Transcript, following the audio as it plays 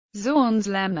Zorn's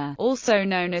lemma, also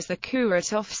known as the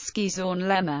Kuratowski-Zorn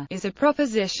lemma, is a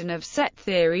proposition of set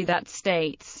theory that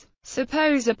states,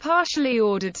 suppose a partially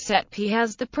ordered set P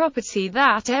has the property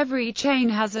that every chain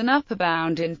has an upper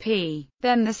bound in P,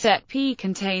 then the set P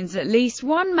contains at least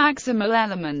one maximal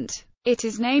element. It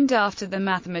is named after the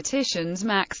mathematicians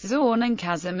Max Zorn and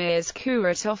Kazimierz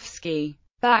Kuratowski.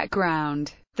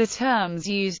 Background: the terms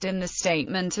used in the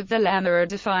statement of the lemma are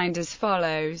defined as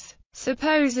follows.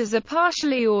 Suppose as a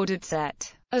partially ordered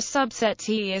set, a subset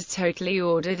T is totally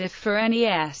ordered if for any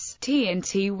S, T in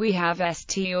T we have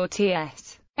St or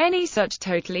Ts. Any such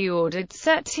totally ordered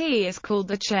set T is called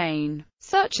the chain.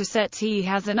 Such a set T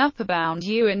has an upper bound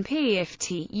U in P if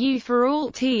T, U for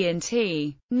all T in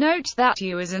T. Note that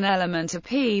U is an element of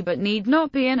P but need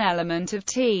not be an element of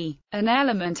T. An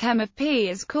element M of P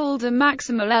is called a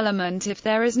maximal element if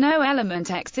there is no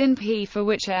element X in P for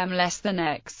which M less than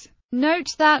X. Note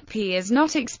that P is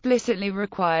not explicitly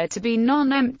required to be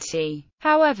non-empty.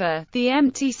 However, the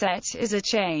empty set is a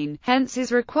chain, hence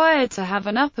is required to have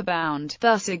an upper bound,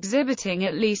 thus exhibiting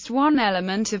at least one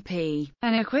element of P.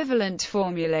 An equivalent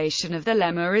formulation of the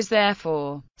lemma is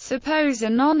therefore, suppose a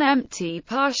non-empty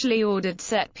partially ordered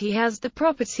set P has the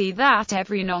property that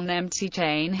every non-empty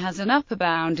chain has an upper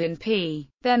bound in P,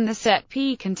 then the set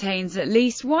P contains at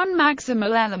least one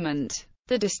maximal element.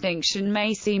 The distinction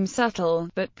may seem subtle,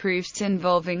 but proofs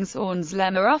involving Zorn's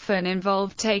lemma often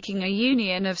involve taking a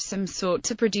union of some sort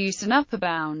to produce an upper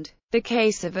bound. The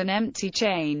case of an empty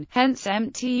chain, hence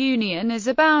empty union, is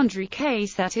a boundary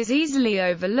case that is easily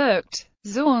overlooked.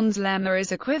 Zorn's lemma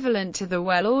is equivalent to the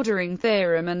well-ordering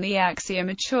theorem and the axiom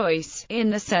of choice, in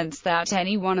the sense that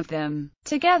any one of them,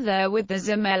 together with the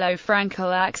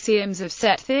Zermelo-Fraenkel axioms of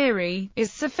set theory,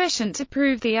 is sufficient to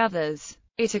prove the others.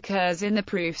 It occurs in the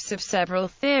proofs of several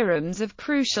theorems of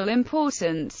crucial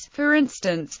importance, for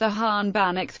instance the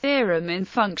Hahn-Banach theorem in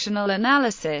functional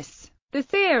analysis, the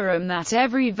theorem that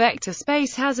every vector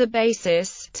space has a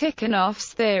basis,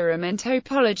 Tikhonov's theorem in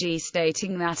topology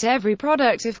stating that every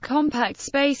product of compact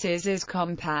spaces is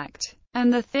compact,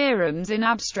 and the theorems in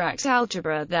abstract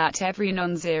algebra that every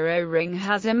non-zero ring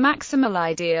has a maximal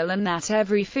ideal and that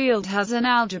every field has an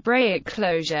algebraic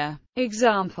closure.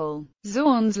 Example: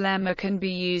 Zorn's lemma can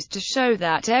be used to show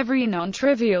that every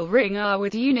non-trivial ring R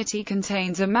with unity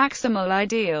contains a maximal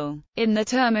ideal. In the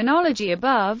terminology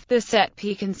above, the set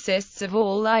P consists of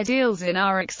all ideals in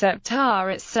R except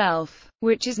R itself,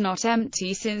 which is not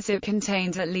empty since it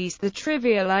contains at least the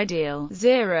trivial ideal,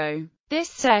 0. This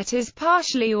set is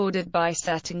partially ordered by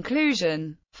set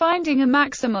inclusion. Finding a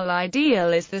maximal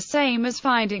ideal is the same as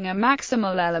finding a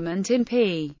maximal element in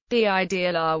P. The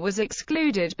ideal R was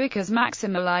excluded because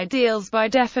maximal ideals by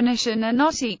definition are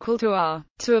not equal to R.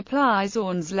 To apply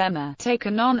Zorn's lemma, take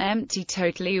a non-empty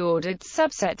totally ordered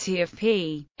subset T of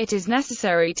P. It is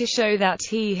necessary to show that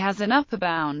T has an upper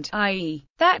bound, i.e.,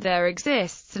 that there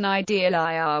exists an ideal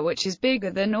IR which is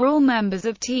bigger than all members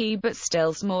of T but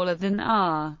still smaller than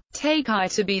R. Take I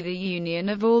to be the union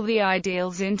of all the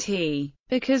ideals in T.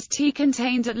 Because T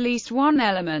contains at least one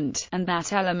element, and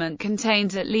that element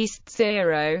contains at least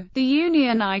 0, the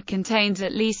union I contains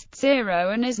at least 0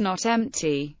 and is not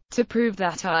empty. To prove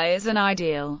that I is an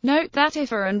ideal, note that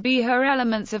if A and B are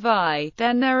elements of I,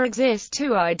 then there exist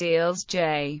two ideals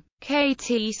J, K,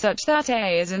 T such that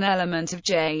A is an element of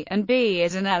J, and B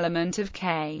is an element of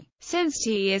K. Since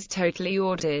T is totally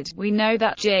ordered, we know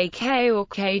that JK or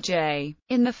KJ.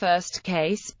 In the first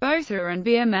case, both A and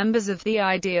B are members of the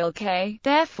ideal K,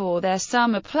 therefore their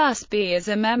sum A plus B is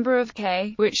a member of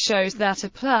K, which shows that A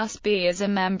plus B is a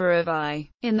member of I.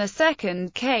 In the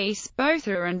second case, both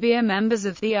A and B are members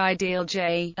of the ideal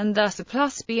J, and thus A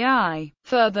plus BI.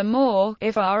 Furthermore,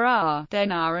 if R are,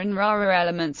 then R and R are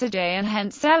elements of J and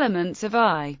hence elements of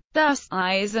I. Thus,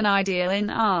 I is an ideal in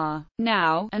R.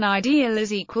 Now, an ideal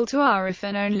is equal to R if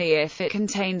and only if it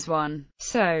contains 1.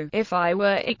 So, if I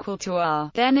were equal to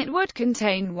R, then it would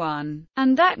contain 1.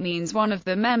 And that means one of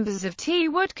the members of T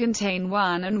would contain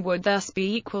 1 and would thus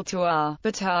be equal to R.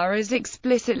 But R is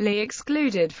explicitly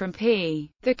excluded from P.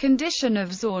 The condition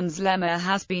of Zorn's lemma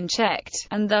has been checked,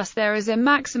 and thus there is a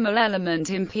maximal element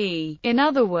in P. In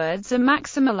other words, a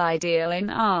maximal ideal in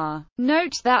R.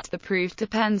 Note that the proof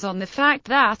depends on the fact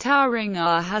that our ring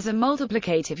R has a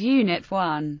multiplicative unit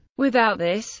 1. Without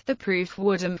this, the proof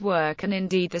wouldn't work and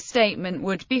indeed the statement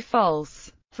would be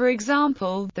false. For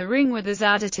example, the ring with its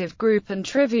additive group and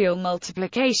trivial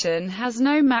multiplication has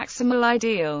no maximal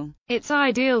ideal. Its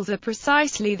ideals are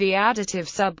precisely the additive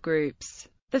subgroups.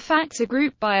 The fact a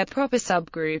group by a proper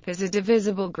subgroup is a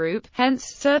divisible group, hence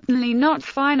certainly not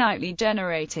finitely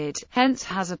generated, hence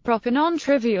has a proper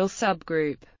non-trivial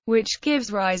subgroup, which gives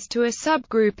rise to a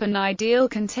subgroup an ideal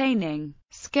containing.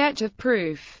 Sketch of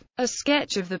proof. A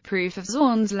sketch of the proof of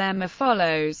Zorn's lemma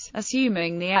follows,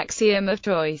 assuming the axiom of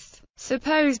choice.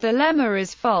 Suppose the lemma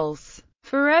is false.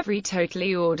 For every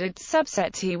totally ordered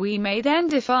subset T, we may then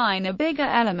define a bigger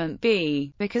element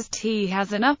B, because T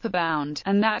has an upper bound,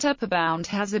 and that upper bound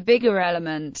has a bigger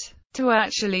element. To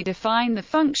actually define the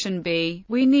function B,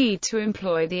 we need to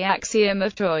employ the axiom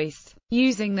of choice.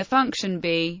 Using the function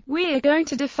B, we are going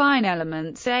to define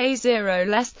elements A0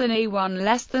 less than A1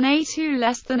 less than A2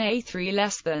 less than A3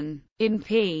 less than. In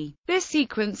P, this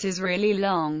sequence is really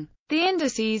long. The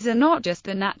indices are not just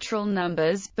the natural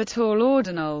numbers, but all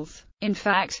ordinals. In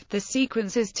fact, the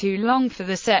sequence is too long for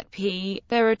the set P.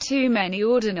 There are too many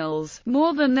ordinals,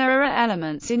 more than there are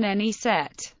elements in any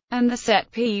set, and the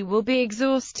set P will be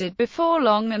exhausted before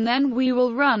long, and then we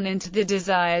will run into the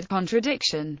desired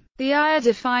contradiction. The I are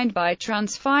defined by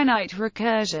transfinite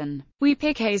recursion. We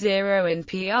pick A0 in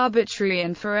P arbitrary,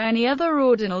 and for any other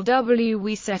ordinal W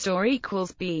we set or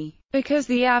equals B. Because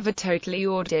the I are totally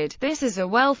ordered, this is a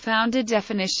well-founded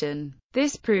definition.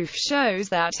 This proof shows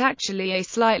that actually a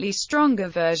slightly stronger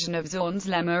version of Zorn's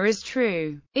lemma is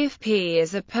true. If P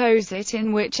is a poset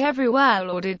in which every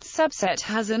well-ordered subset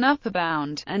has an upper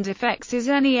bound, and if X is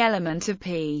any element of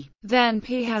P, then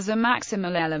P has a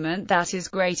maximal element that is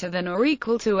greater than or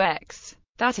equal to X.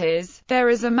 That is, there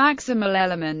is a maximal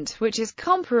element which is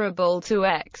comparable to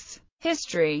X.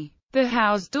 History. The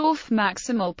Hausdorff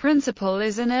maximal principle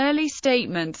is an early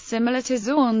statement similar to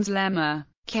Zorn's lemma.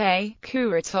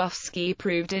 Kuratowski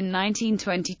proved in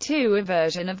 1922 a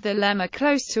version of the lemma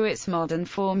close to its modern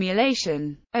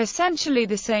formulation. Essentially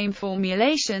the same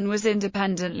formulation was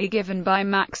independently given by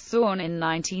Max Zorn in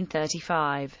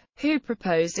 1935, who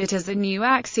proposed it as a new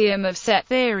axiom of set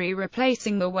theory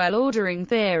replacing the well-ordering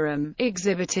theorem,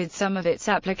 exhibited some of its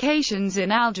applications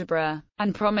in algebra,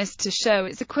 and promised to show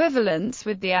its equivalence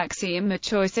with the axiom of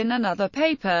choice in another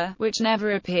paper, which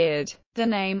never appeared. The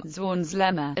name, Zorn's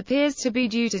lemma, appears to be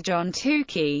due to John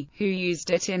Tukey, who used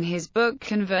it in his book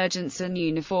Convergence and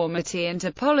Uniformity in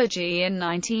Topology in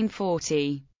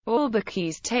 1940.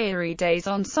 Albuquerque's Théorie des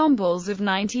Ensembles of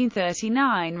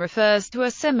 1939 refers to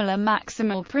a similar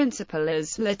maximal principle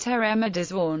as Le théorème de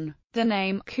Zorn. The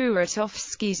name,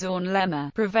 Kuratowski-Zorn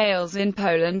lemma, prevails in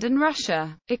Poland and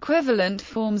Russia. Equivalent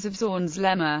forms of Zorn's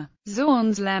lemma.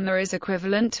 Zorn's lemma is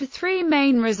equivalent to three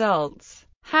main results.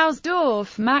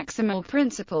 Hausdorff maximal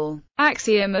principle,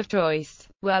 axiom of choice,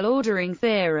 well-ordering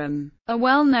theorem. A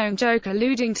well-known joke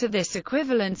alluding to this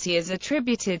equivalency is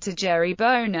attributed to Jerry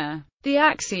Boner. The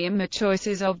axiom of choice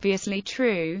is obviously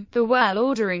true, the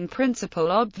well-ordering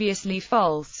principle obviously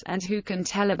false, and who can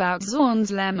tell about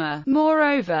Zorn's lemma?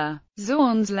 Moreover,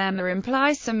 Zorn's lemma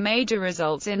implies some major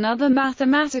results in other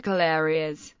mathematical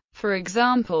areas. For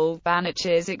example,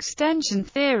 Banach's extension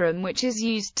theorem, which is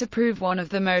used to prove one of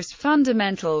the most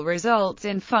fundamental results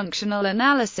in functional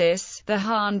analysis, the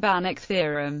Hahn-Banach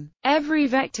theorem. Every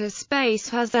vector space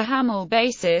has a Hamel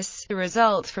basis, a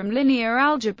result from linear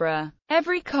algebra.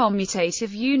 Every commutative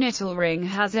unital ring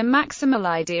has a maximal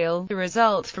ideal, a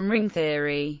result from ring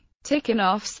theory.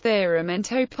 Tikhonov's theorem in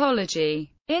topology.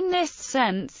 In this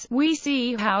sense, we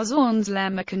see how Zorn's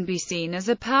lemma can be seen as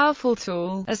a powerful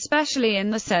tool, especially in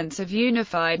the sense of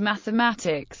unified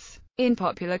mathematics. In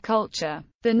popular culture,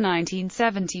 the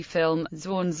 1970 film,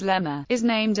 Zorn's Lemma, is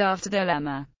named after the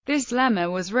lemma. This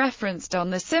lemma was referenced on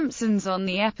The Simpsons on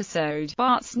the episode,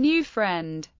 Bart's New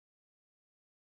Friend.